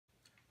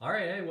All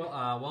right, hey,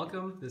 well,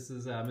 welcome. This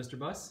is Mr.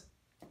 Buss,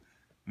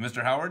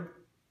 Mr. Howard.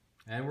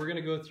 and we're going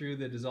to go through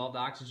the dissolved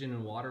oxygen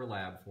and water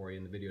lab for you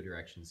in the video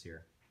directions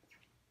here.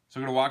 So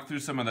we're going to walk through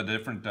some of the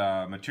different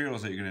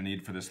materials that you're going to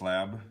need for this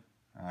lab.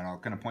 And I'll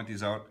kind of point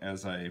these out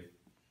as I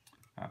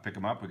pick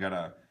them up. We got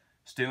a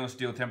stainless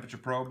steel temperature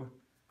probe,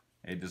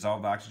 a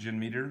dissolved oxygen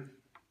meter,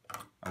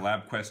 a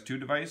LabQuest 2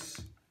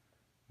 device,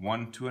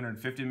 one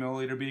 250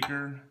 milliliter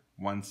beaker,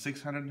 one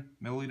 600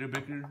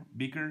 milliliter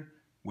beaker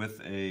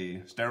with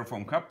a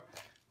styrofoam cup.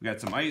 We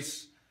got some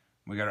ice.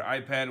 We got our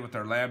iPad with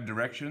our lab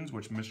directions,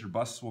 which Mr.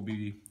 Buss will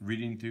be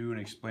reading through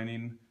and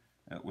explaining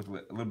with a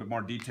little bit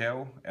more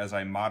detail as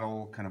I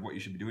model kind of what you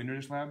should be doing in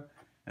this lab.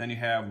 And then you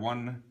have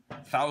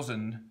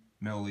 1,000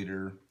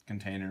 milliliter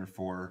container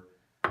for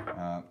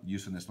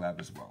use in this lab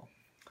as well.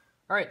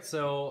 All right,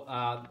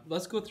 so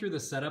let's go through the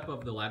setup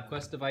of the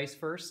LabQuest device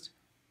first.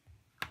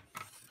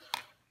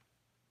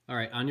 All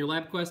right, on your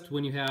LabQuest,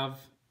 when you have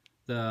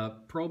the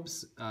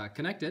probes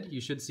connected, you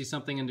should see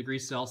something in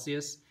degrees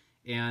Celsius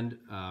and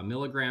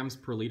milligrams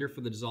per liter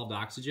for the dissolved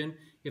oxygen.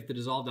 If the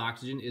dissolved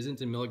oxygen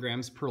isn't in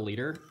milligrams per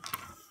liter,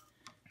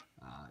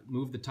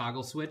 move the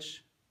toggle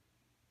switch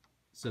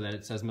so that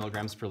it says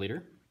milligrams per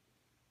liter.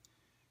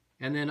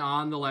 And then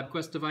on the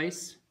LabQuest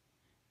device,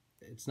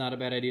 it's not a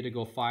bad idea to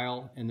go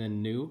File and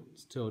then New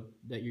so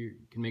that you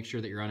can make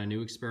sure that you're on a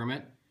new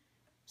experiment.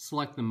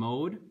 Select the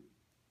mode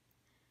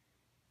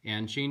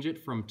and change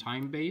it from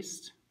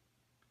time-based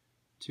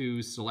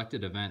to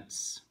selected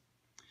events.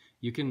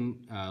 You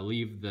can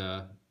leave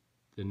the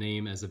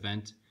name as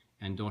event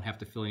and don't have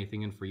to fill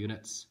anything in for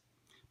units,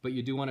 but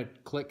you do want to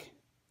click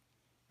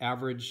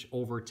average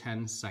over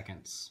 10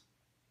 seconds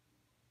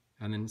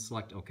and then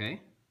select OK.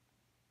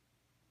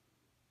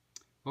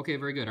 Okay,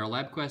 very good. Our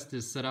LabQuest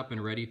is set up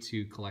and ready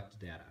to collect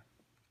data.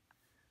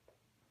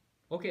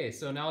 Okay,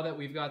 so now that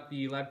we've got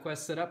the LabQuest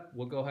set up,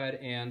 we'll go ahead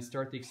and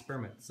start the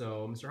experiment.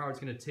 So Mr. Howard's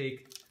going to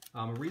take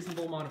a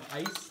reasonable amount of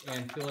ice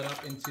and fill it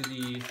up into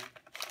the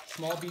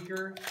small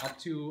beaker up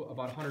to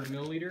about 100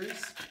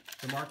 milliliters,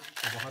 the mark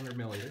of 100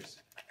 milliliters.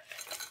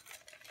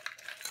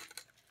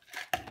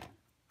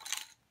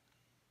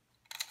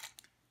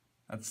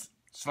 That's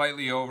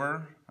slightly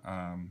over,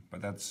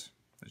 but this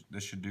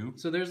should do.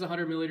 So there's the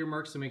 100 milliliter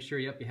mark, so make sure,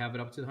 yep, you have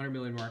it up to the 100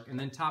 milliliter mark. And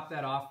then top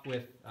that off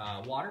with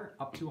water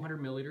up to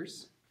 100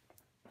 milliliters.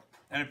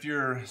 And if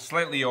you're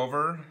slightly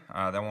over,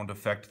 that won't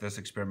affect this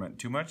experiment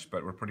too much,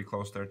 but we're pretty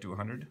close there to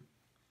 100.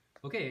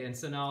 Okay, and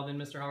so now then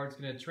Mr. Howard's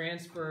going to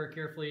transfer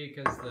carefully,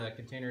 because the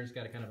container's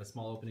got a kind of a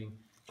small opening.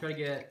 Try to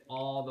get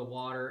all the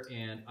water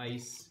and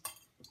ice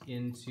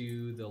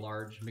into the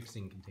large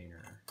mixing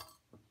container.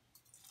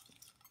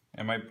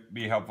 It might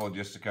be helpful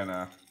just to kind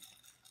of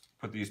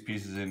put these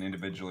pieces in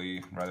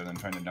individually rather than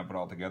trying to dump it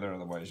all together,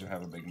 otherwise you'll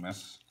have a big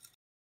mess.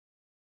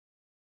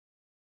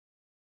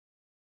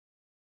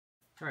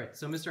 All right,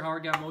 so Mr.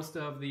 Howard got most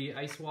of the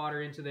ice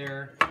water into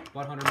there,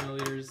 about 100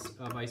 milliliters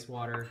of ice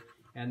water,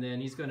 and then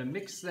he's going to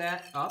mix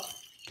that up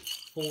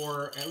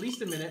for at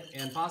least a minute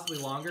and possibly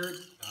longer.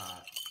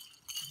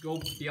 Go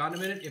beyond a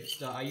minute if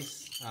the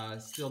ice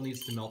still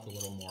needs to melt a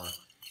little more.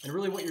 And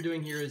really what you're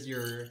doing here is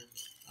you're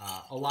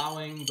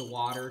allowing the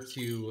water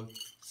to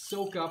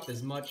soak up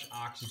as much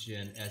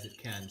oxygen as it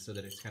can so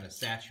that it's kind of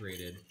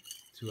saturated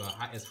to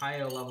as high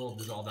a level of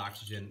dissolved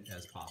oxygen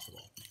as possible.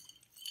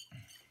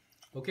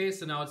 Okay,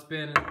 so now it's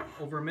been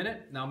over a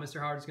minute. Now Mr.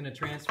 Howard's going to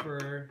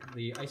transfer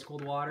the ice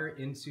cold water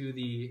into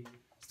the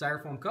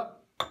styrofoam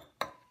cup. All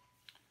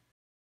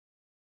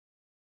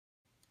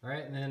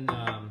right, and then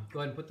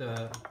go ahead and put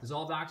the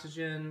dissolved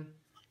oxygen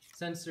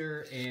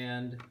sensor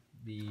and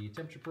the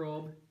temperature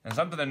probe. And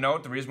something to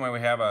note, the reason why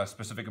we have a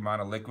specific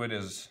amount of liquid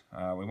is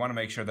we want to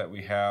make sure that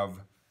we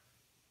have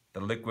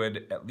the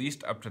liquid at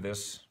least up to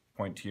this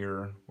point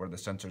here where the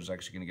sensor is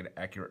actually going to get an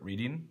accurate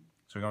reading.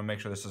 So we want to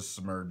make sure this is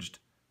submerged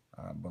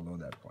below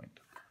that point.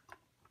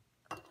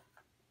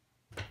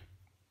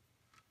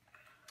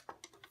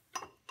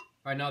 All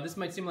right, now this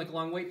might seem like a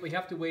long wait, but you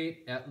have to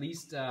wait at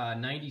least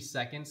 90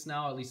 seconds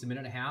now, at least a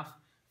minute and a half,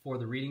 for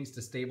the readings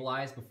to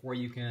stabilize before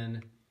you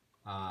can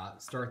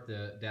start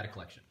the data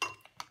collection.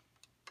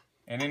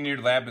 And in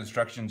your lab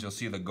instructions, you'll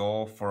see the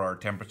goal for our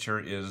temperature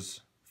is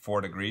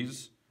 4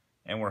 degrees,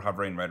 and we're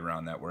hovering right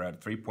around that. We're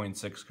at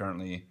 3.6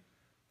 currently.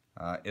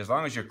 As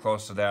long as you're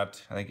close to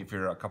that, I think if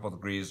you're a couple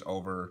degrees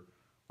over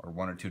or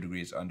 1 or 2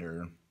 degrees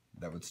under,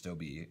 that would still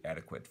be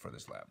adequate for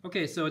this lab.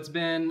 Okay, so it's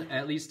been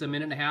at least a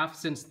minute and a half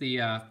since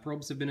the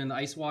probes have been in the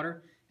ice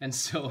water, and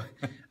so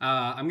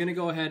I'm going to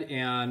go ahead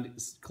and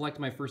collect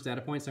my first data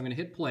points. I'm going to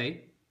hit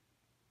play,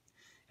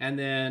 and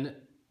then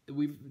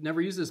we've never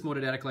used this mode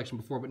of data collection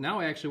before, but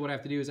now actually what I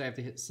have to do is I have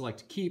to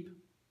select keep,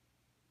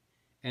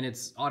 and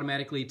it's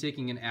automatically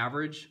taking an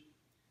average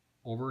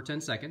over 10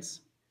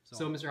 seconds.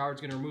 So Mr. Howard's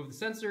going to remove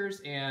the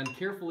sensors and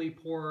carefully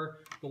pour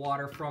the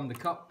water from the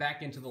cup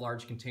back into the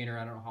large container.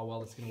 I don't know how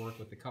well it's going to work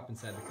with the cup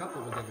inside the cup,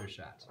 but we'll give it a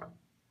shot.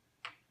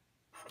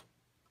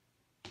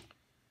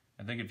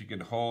 I think if you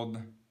could hold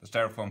the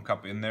styrofoam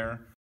cup in there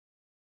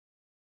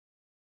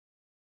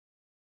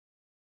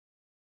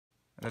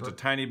That's a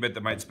tiny bit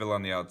that might spill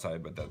on the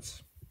outside, but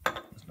that's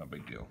no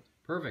big deal.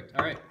 Perfect.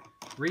 All right.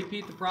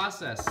 Repeat the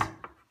process.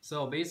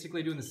 So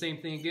basically doing the same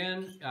thing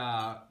again,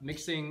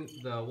 mixing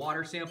the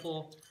water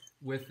sample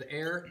with the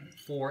air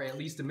for at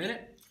least a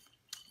minute.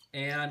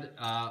 And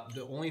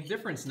the only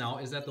difference now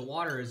is that the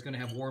water is going to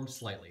have warmed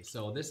slightly.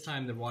 So this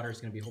time the water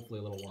is going to be hopefully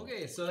a little warm.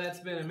 Okay, so that's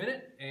been a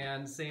minute,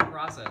 and same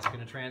process. Going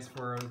to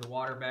transfer the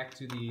water back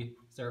to the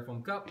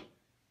styrofoam cup.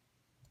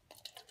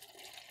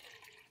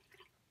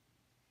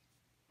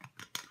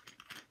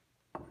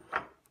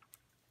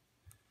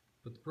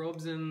 Put the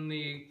probes in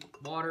the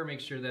water, make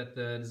sure that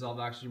the dissolved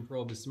oxygen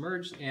probe is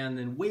submerged, and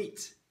then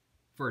wait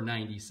for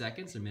 90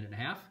 seconds, a minute and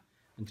a half,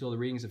 until the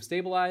readings have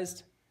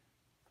stabilized,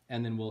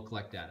 and then we'll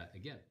collect data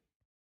again.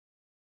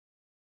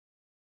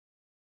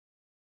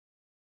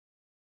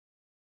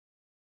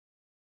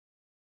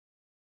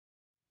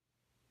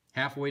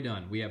 Halfway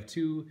done. We have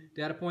 2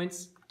 data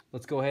points.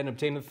 Let's go ahead and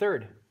obtain the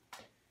third.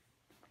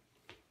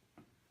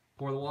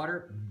 Pour the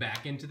water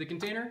back into the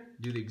container.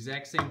 Do the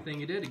exact same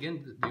thing you did.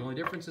 Again, the only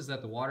difference is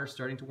that the water is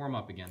starting to warm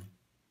up again.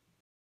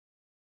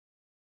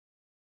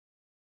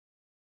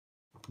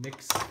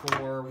 Mix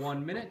for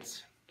 1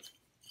 minute.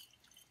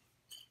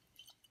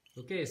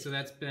 Okay, so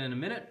that's been a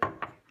minute.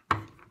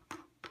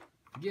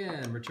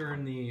 Again,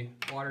 return the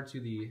water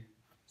to the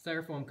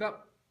styrofoam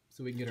cup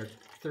so we can get our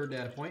third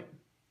data point.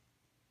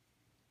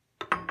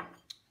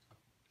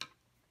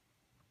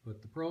 Put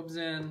the probes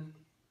in,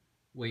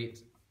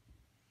 wait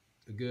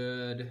a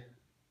good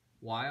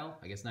while,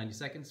 I guess 90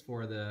 seconds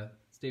for the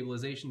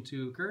stabilization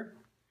to occur.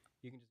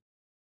 You can just...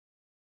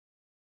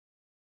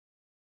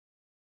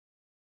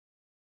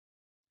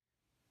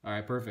 All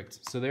right,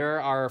 perfect. So there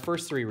are our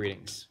first 3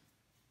 readings.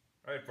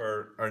 All right,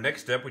 for our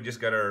next step, we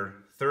just got our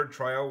third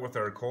trial with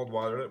our cold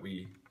water that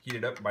we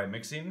heated up by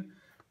mixing.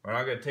 We're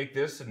now going to take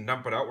this and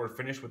dump it out. We're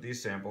finished with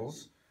these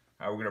samples.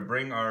 We're going to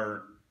bring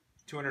our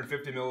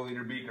 250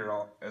 milliliter beaker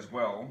out as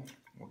well.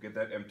 We'll get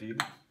that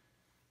emptied.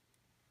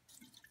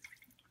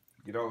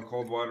 Get all the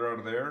cold water out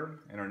of there.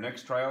 And our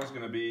next trial is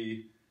going to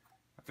be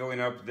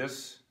filling up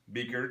this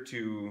beaker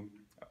to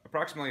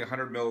approximately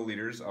 100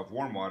 milliliters of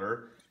warm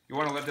water. You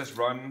want to let this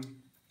run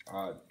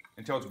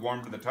until it's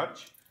warm to the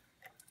touch.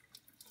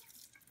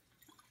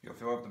 You'll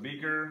fill up the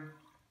beaker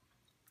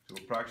to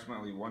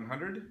approximately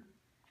 100.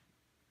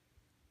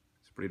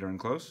 It's pretty darn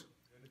close.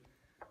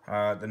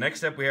 The next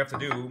step we have to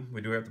do,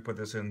 we do have to put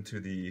this into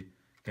the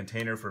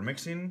container for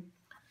mixing.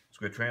 So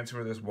we're going to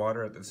transfer this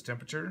water at this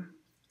temperature.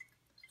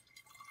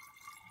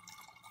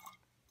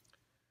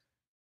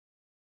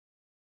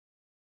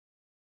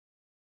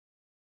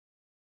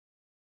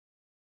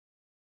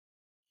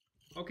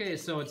 Okay,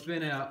 so it's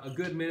been a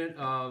good minute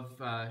of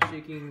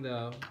shaking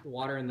the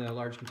water in the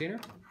large container.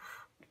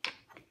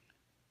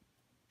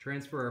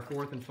 Transfer our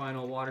fourth and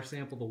final water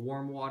sample, the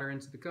warm water,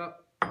 into the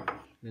cup.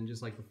 Then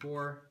just like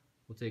before,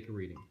 we'll take a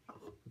reading.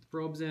 Put the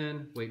probes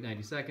in, wait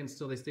 90 seconds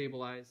till they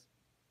stabilize.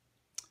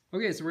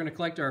 Okay, so we're going to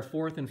collect our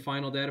fourth and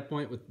final data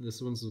point. With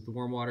this one's with the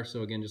warm water,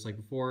 so again, just like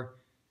before,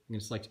 I'm going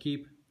to select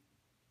keep.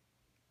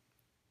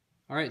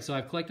 All right, so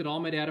I've collected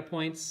all my data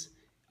points.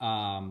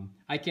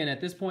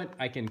 At this point,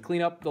 I can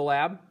clean up the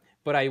lab,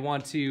 but I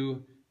want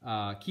to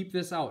keep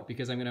this out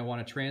because I'm going to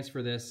want to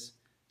transfer this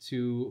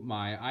to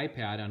my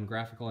iPad on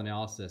graphical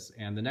analysis.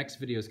 And the next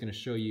video is going to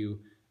show you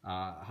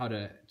how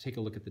to take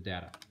a look at the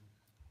data.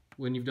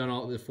 When you've done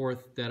all the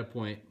fourth data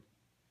point,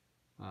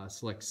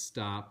 select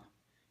stop,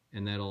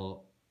 and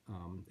that'll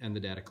end the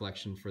data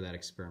collection for that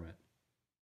experiment.